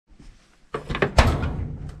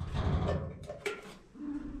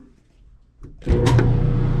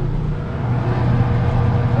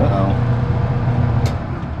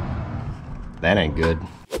ain't good.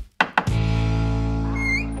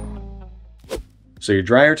 So your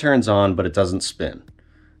dryer turns on, but it doesn't spin.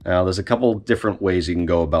 Now there's a couple different ways you can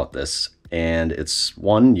go about this. And it's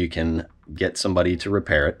one, you can get somebody to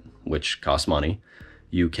repair it, which costs money.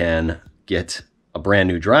 You can get a brand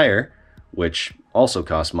new dryer, which also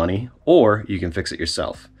costs money, or you can fix it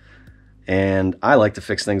yourself. And I like to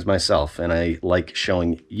fix things myself, and I like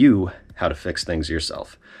showing you how to fix things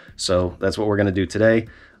yourself. So that's what we're gonna do today.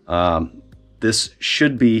 This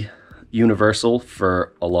should be universal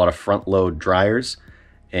for a lot of front load dryers,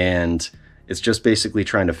 and it's just basically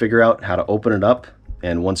trying to figure out how to open it up.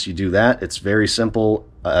 And once you do that, it's very simple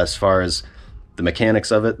as far as the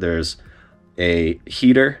mechanics of it. There's a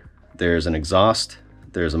heater, there's an exhaust,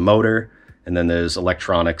 there's a motor, and then there's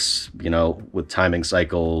electronics, you know, with timing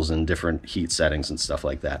cycles and different heat settings and stuff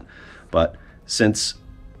like that. But since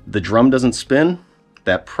the drum doesn't spin,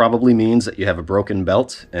 that probably means that you have a broken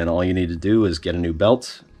belt, and all you need to do is get a new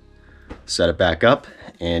belt, set it back up,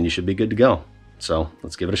 and you should be good to go. So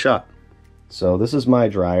let's give it a shot. So this is my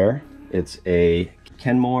dryer. It's a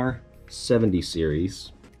Kenmore 70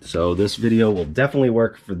 series. So this video will definitely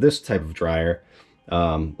work for this type of dryer.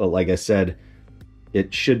 But like I said,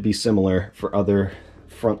 it should be similar for other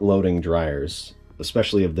front loading dryers,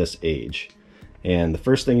 especially of this age. And the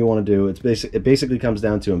first thing you want to do, it basically comes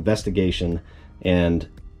down to investigation and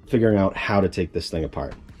figuring out how to take this thing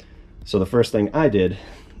apart. So the first thing I did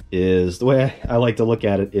is, the way I like to look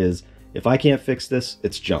at it is, if I can't fix this,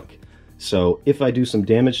 it's junk. So if I do some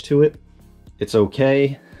damage to it, it's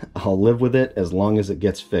okay. I'll live with it as long as it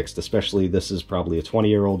gets fixed, especially this is probably a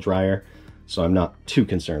 20-year-old dryer, so I'm not too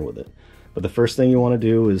concerned with it. But the first thing you want to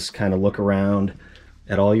do is kind of look around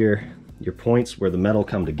at all your points where the metal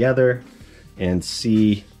come together and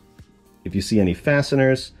see if you see any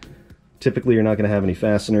fasteners. Typically you're not going to have any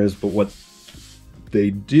fasteners, but what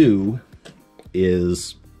they do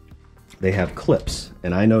is they have clips.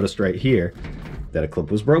 And I noticed right here that a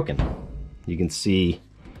clip was broken. You can see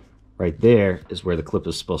right there is where the clip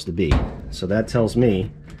is supposed to be. So that tells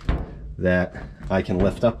me that I can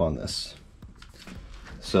lift up on this.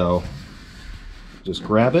 So just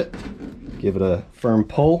grab it, give it a firm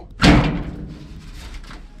pull,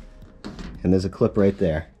 and there's a clip right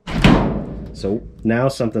there. So now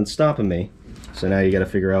something's stopping me. So now you got to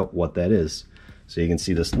figure out what that is. So you can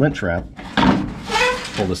see this lint trap.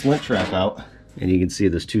 Pull this lint trap out, and you can see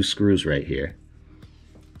there's two screws right here.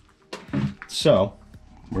 So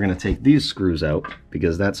we're going to take these screws out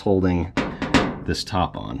because that's holding this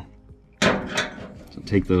top on. So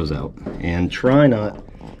take those out and try not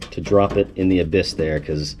to drop it in the abyss there,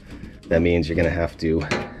 because that means you're going to have to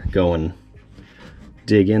go and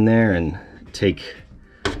dig in there and take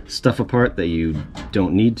stuff apart that you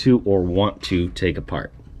don't need to or want to take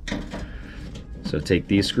apart. So take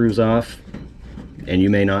these screws off, and you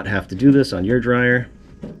may not have to do this on your dryer,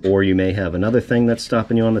 or you may have another thing that's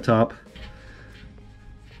stopping you on the top.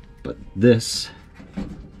 But this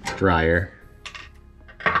dryer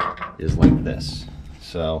is like this.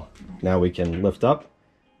 So now we can lift up,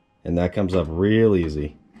 and that comes up real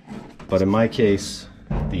easy. But in my case,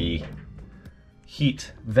 the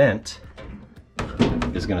heat vent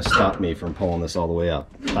is going to stop me from pulling this all the way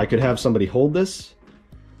up. I could have somebody hold this,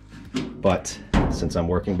 but since I'm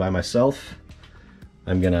working by myself,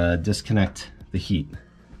 I'm going to disconnect the heat.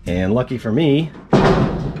 And lucky for me,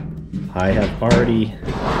 I have already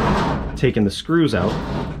taken the screws out,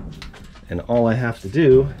 and all I have to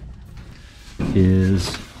do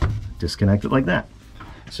is disconnect it like that.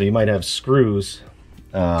 So you might have screws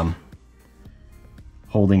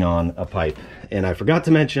holding on a pipe. And I forgot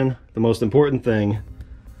to mention the most important thing: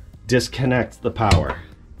 disconnect the power.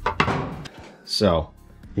 So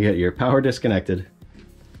you get your power disconnected.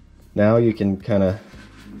 Now you can kind of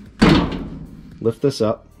lift this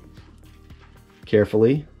up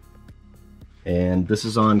carefully, and this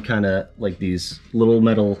is on kind of like these little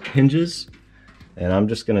metal hinges, and I'm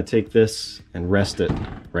just going to take this and rest it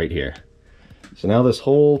right here. So now this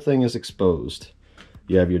whole thing is exposed.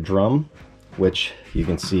 You have your drum, which you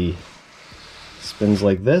can see spins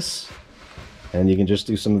like this, and you can just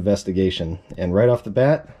do some investigation. And right off the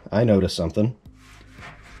bat, I noticed something.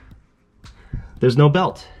 There's no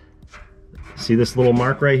belt. See this little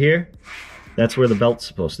mark right here? That's where the belt's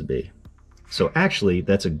supposed to be. So actually,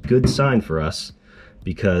 that's a good sign for us,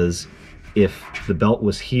 because if the belt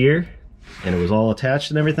was here and it was all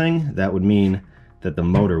attached and everything, that would mean that the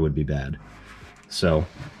motor would be bad. So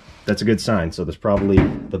that's a good sign. So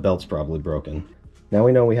the belt's probably broken. Now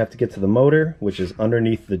we know we have to get to the motor, which is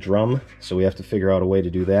underneath the drum. So we have to figure out a way to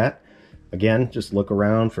do that. Again, just look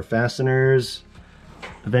around for fasteners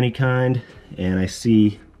of any kind. And I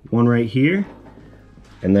see one right here.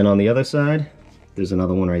 And then on the other side, there's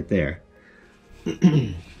another one right there.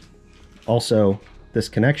 Also, this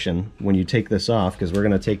connection, when you take this off, because we're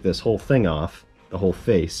going to take this whole thing off, the whole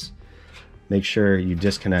face, make sure you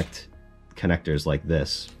disconnect connectors like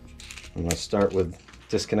this. I'm going to start with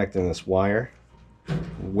disconnecting this wire,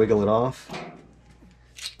 wiggle it off,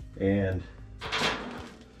 and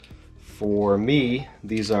for me,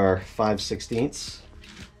 these are 5/16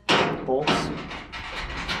 bolts.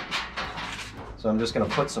 So I'm just going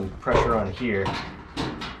to put some pressure on here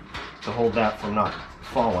to hold that from not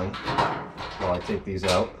falling while I take these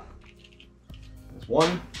out. There's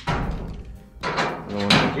one, another one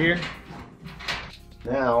right here.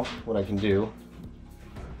 Now, what I can do,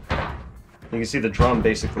 you can see the drum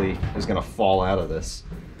basically is going to fall out of this.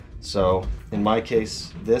 So in my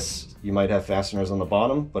case, this, you might have fasteners on the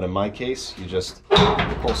bottom, but in my case, you just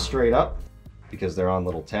pull straight up because they're on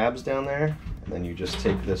little tabs down there. And then you just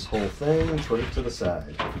take this whole thing and put it to the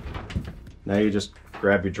side. Now you just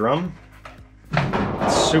grab your drum.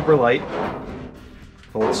 It's super light.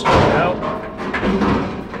 Pull it straight out.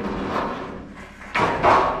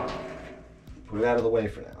 Put it out of the way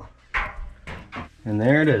for now. And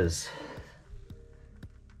there it is.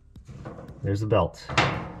 There's the belt.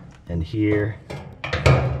 And here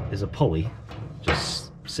is a pulley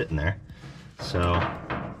just sitting there. So,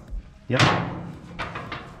 yep.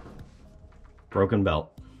 Broken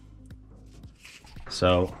belt.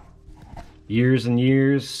 So, years and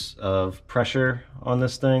years of pressure on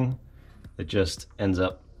this thing, it just ends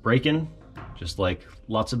up breaking, just like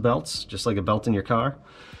lots of belts, just like a belt in your car.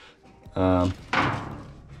 And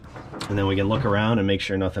then we can look around and make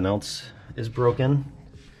sure nothing else is broken.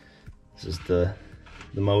 This is the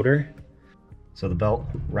motor. So the belt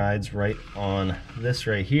rides right on this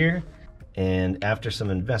right here. And after some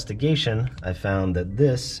investigation, I found that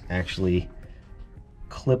this actually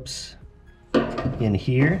clips in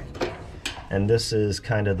here. And this is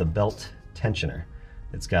kind of the belt tensioner.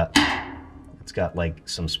 It's got like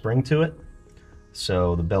some spring to it.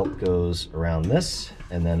 So the belt goes around this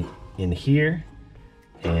and then in here,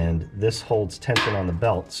 and this holds tension on the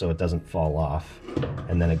belt so it doesn't fall off.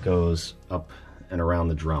 And then it goes up and around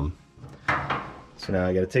the drum. So now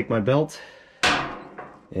I gotta take my belt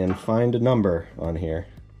and find a number on here.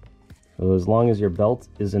 So as long as your belt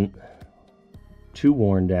isn't too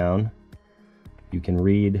worn down, you can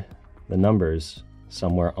read the numbers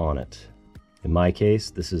somewhere on it. In my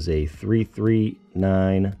case, this is a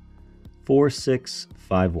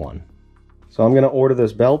 3394651. So I'm gonna order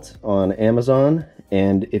this belt on Amazon,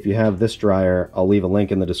 and if you have this dryer, I'll leave a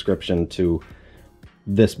link in the description to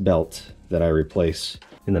this belt that I replace.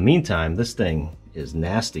 In the meantime, this thing is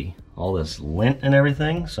nasty. All this lint and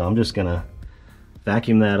everything, so I'm just gonna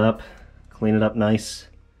vacuum that up, clean it up nice.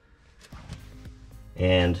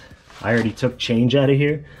 And I already took change out of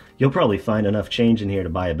here. You'll probably find enough change in here to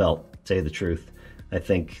buy a belt, to tell you the truth. I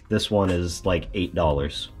think this one is like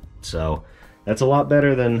 $8. So that's a lot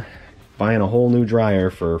better than buying a whole new dryer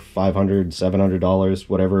for $500, $700,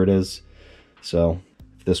 whatever it is. So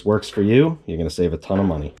if this works for you, you're gonna save a ton of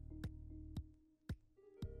money.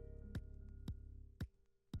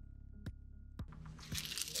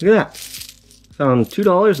 Look at that. Found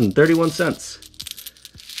 $2.31.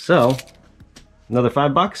 So another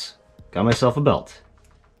 $5, got myself a belt.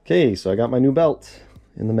 Okay, so I got my new belt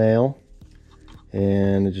in the mail,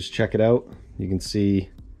 and just check it out. You can see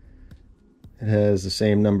it has the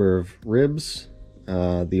same number of ribs.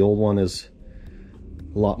 The old one is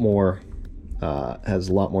a lot more, has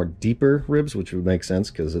a lot more deeper ribs, which would make sense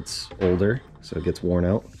because it's older, so it gets worn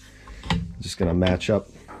out. I'm just gonna match up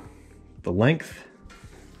the length.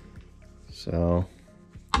 So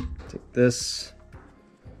take this,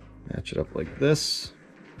 match it up like this,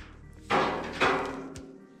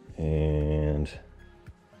 and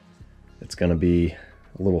it's going to be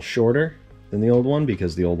a little shorter than the old one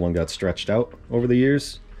because the old one got stretched out over the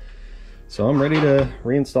years. So I'm ready to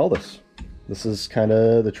reinstall this. This is kind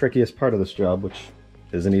of the trickiest part of this job, which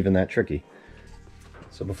isn't even that tricky.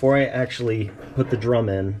 So before I actually put the drum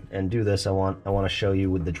in and do this, I want to show you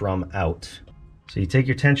with the drum out. So you take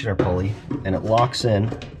your tensioner pulley and it locks in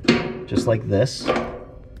just like this,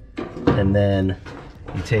 and then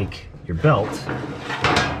you take your belt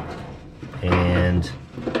and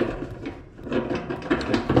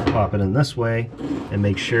pop it in this way and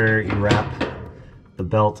make sure you wrap the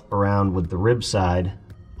belt around with the rib side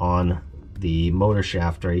on the motor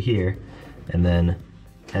shaft right here, and then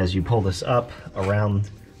as you pull this up around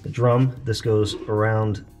the drum, this goes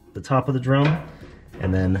around the top of the drum,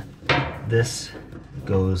 and then this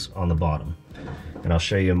goes on the bottom. And I'll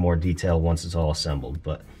show you in more detail once it's all assembled,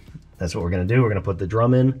 but that's what we're gonna do. We're gonna put the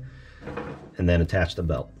drum in, and then attach the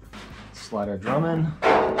belt. Slide our drum in.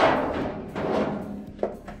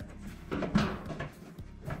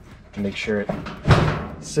 Make sure it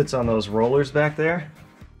sits on those rollers back there,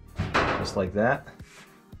 just like that.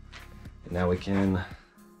 And now we can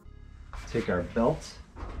take our belt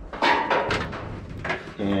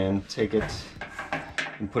and take it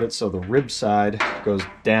and put it so the rib side goes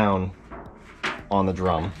down on the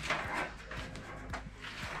drum.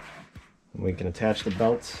 And we can attach the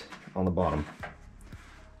belt on the bottom.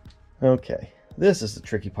 Okay, this is the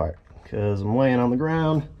tricky part because I'm laying on the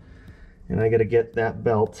ground and I gotta get that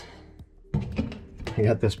belt. I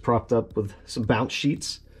got this propped up with some bounce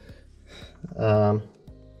sheets. And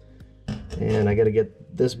I got to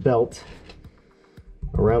get this belt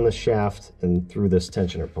around the shaft and through this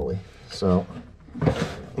tensioner pulley. So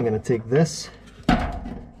I'm going to take this,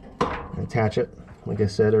 attach it like I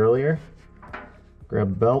said earlier, grab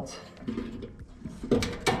the belt,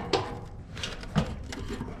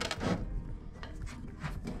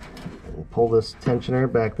 and pull this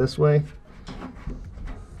tensioner back this way.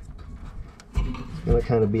 Going to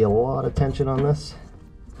kind of be a lot of tension on this.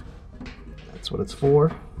 That's what it's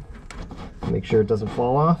for. Make sure it doesn't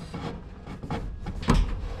fall off.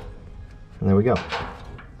 And there we go.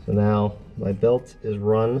 So now my belt is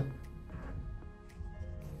run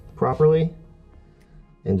properly.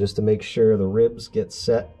 And just to make sure the ribs get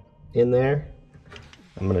set in there,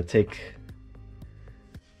 I'm going to take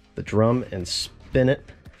the drum and spin it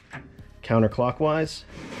counterclockwise.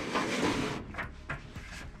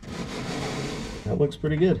 That looks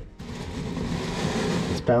pretty good.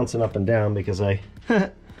 It's bouncing up and down because I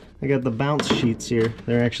got the bounce sheets here.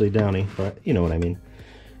 They're actually downy, but you know what I mean.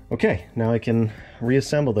 Okay, now I can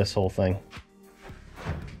reassemble this whole thing.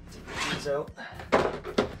 So,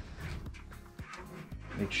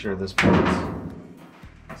 make sure this belt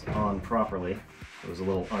is on properly. It was a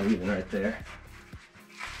little uneven right there.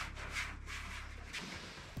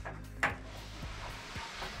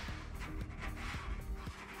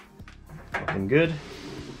 Looking good.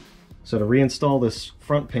 So to reinstall this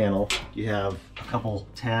front panel, you have a couple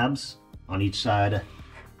tabs on each side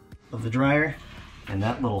of the dryer, and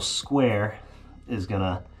that little square is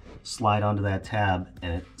gonna slide onto that tab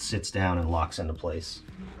and it sits down and locks into place.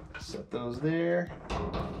 Set those there.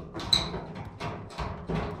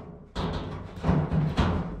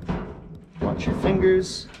 Watch your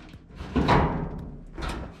fingers.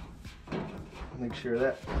 Make sure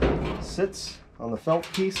that sits on the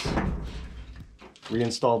felt piece.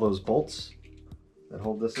 Reinstall those bolts that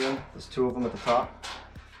hold this in. There's two of them at the top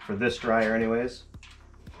for this dryer anyways.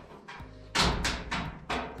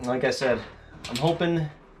 And like I said, I'm hoping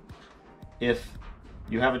if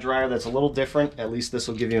you have a dryer that's a little different, at least this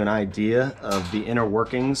will give you an idea of the inner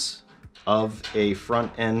workings of a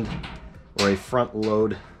front end or a front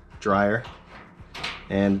load dryer.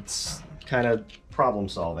 And it's kind of problem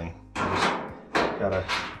solving. You just gotta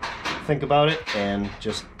think about it and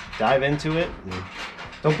just dive into it. And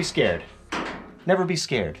don't be scared. Never be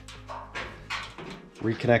scared.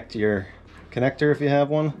 Reconnect your connector if you have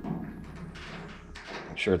one.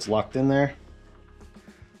 Make sure it's locked in there.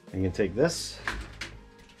 And you can take this.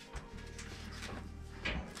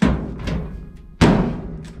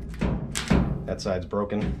 That side's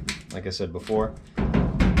broken, like I said before.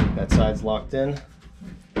 That side's locked in.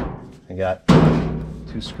 I got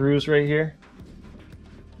 2 screws right here.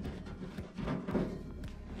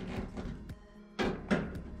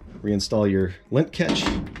 Reinstall your lint catch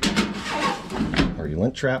or your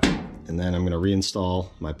lint trap, and then I'm going to reinstall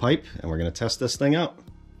my pipe and we're going to test this thing out.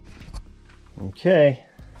 Okay,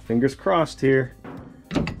 fingers crossed here.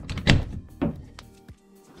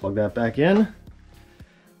 Plug that back in.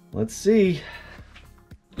 Let's see.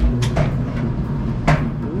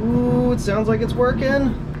 Ooh, it sounds like it's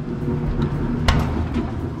working.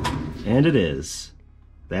 And it is.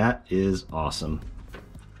 That is awesome.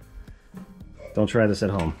 Don't try this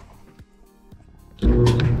at home.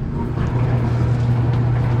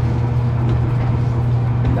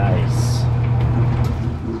 Nice.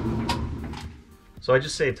 So I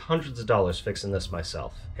just saved hundreds of dollars fixing this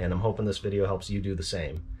myself, and I'm hoping this video helps you do the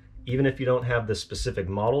same. Even if you don't have this specific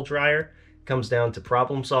model dryer, it comes down to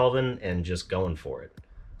problem solving and just going for it.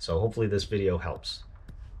 So hopefully this video helps.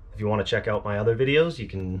 If you want to check out my other videos, you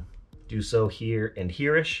can do so here and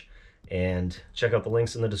here-ish. And check out the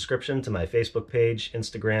links in the description to my Facebook page,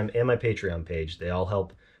 Instagram, and my Patreon page. They all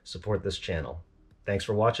help support this channel. Thanks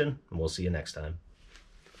for watching, and we'll see you next time.